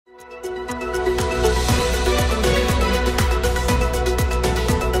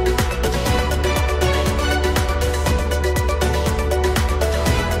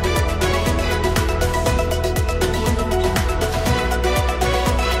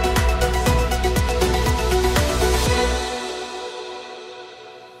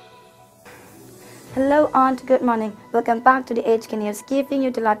Hello and good morning. Welcome back to the HK News, giving you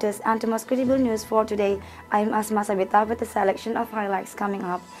the latest and the most credible news for today. I'm Asma Tsabita with a selection of highlights coming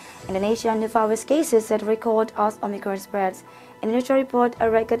up. Indonesia new virus cases set record as Omicron spreads. Indonesia report a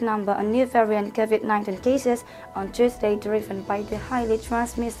record number of new variant COVID-19 cases on Tuesday, driven by the highly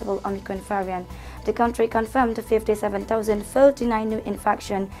transmissible Omicron variant. The country confirmed 57,049 new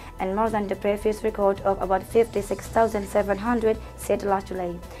infections and more than the previous record of about 56,700 set last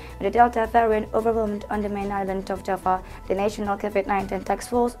July. The Delta variant overwhelmed on the main island of Java. The National COVID-19 Task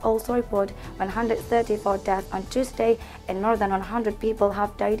Force also reported 134 deaths on Tuesday, and more than 100 people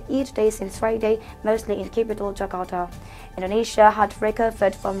have died each day since Friday, mostly in capital Jakarta. Indonesia had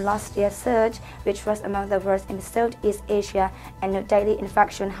recovered from last year's surge, which was among the worst in Southeast Asia, and new daily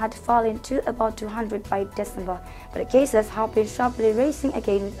infection had fallen to about 200 by December, but the cases have been sharply rising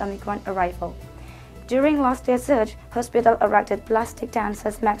again with Omicron arrival. During last year's surge, hospital erected plastic tents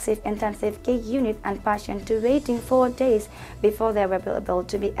as massive intensive care unit and patients to waiting 4 days before they were able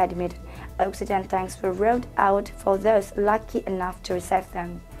to be admitted. Oxygen tanks were rolled out for those lucky enough to receive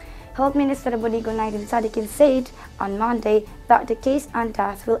them. Health Minister Budi Gunadi Sadikin said on Monday that the case and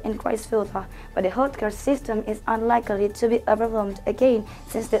death will increase further, but the healthcare system is unlikely to be overwhelmed again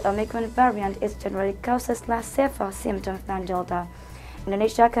since the Omicron variant is generally causes less severe symptoms than Delta.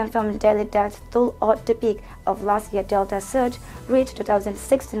 Indonesia confirmed daily death toll at the peak of last year's Delta surge reached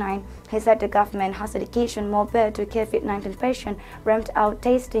 2,069. He said the government has dedicated more beds to COVID-19 patients, ramped out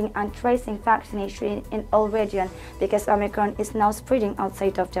testing and tracing vaccination in all regions because Omicron is now spreading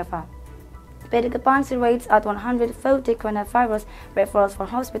outside of Java. Bed occupancy rates at 140 coronavirus referrals for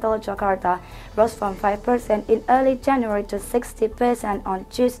Hospital Jakarta rose from 5% in early January to 60% on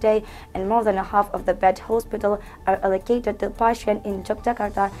Tuesday, and more than half of the bed hospital are allocated to patients in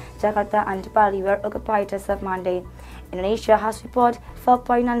Yogyakarta, Jakarta, and Bali were occupied as of Monday. Indonesia has reported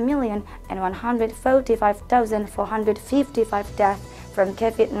 4.9 million and 145,455 deaths from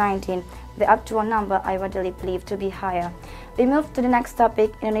COVID-19. The actual number I widely believe to be higher. We move to the next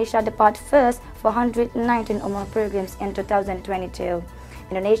topic. Indonesia depart first 419 Umrah pilgrims in 2022.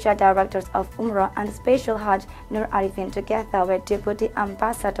 Indonesia Directors of Umrah and Special Hajj Nur Arifin, together with Deputy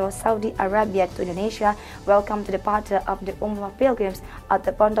Ambassador Saudi Arabia to Indonesia, welcomed the departure of the Umrah pilgrims at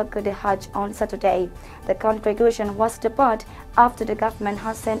the Pondok Gede Hajj on Saturday. The contribution was departed after the government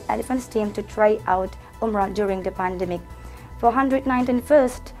has sent advance team to try out Umrah during the pandemic. 419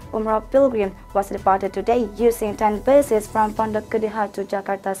 first Umrah pilgrim was departed today using 10 buses from Pondok Gede Hajj to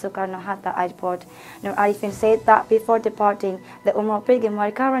Jakarta Soekarno-Hatta Airport. Nur Arifin said that before departing, the Umrah pilgrim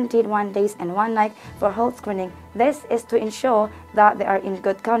were quarantined 1 day and 1 night for health screening. This is to ensure that they are in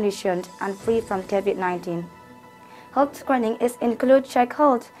good condition and free from COVID-19. Health screening is include check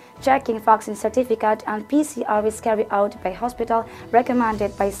health, checking vaccine certificate, and PCR is carried out by hospital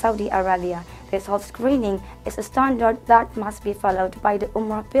recommended by Saudi Arabia. This health screening is a standard that must be followed by the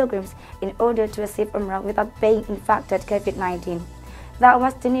Umrah pilgrims in order to receive Umrah without being infected COVID-19. That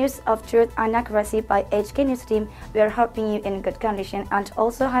was the news of truth and accuracy by HK News team. We are hoping you in good condition and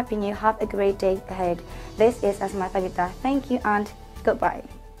also hoping you have a great day ahead. This is Asma Tsabita. Thank you and goodbye.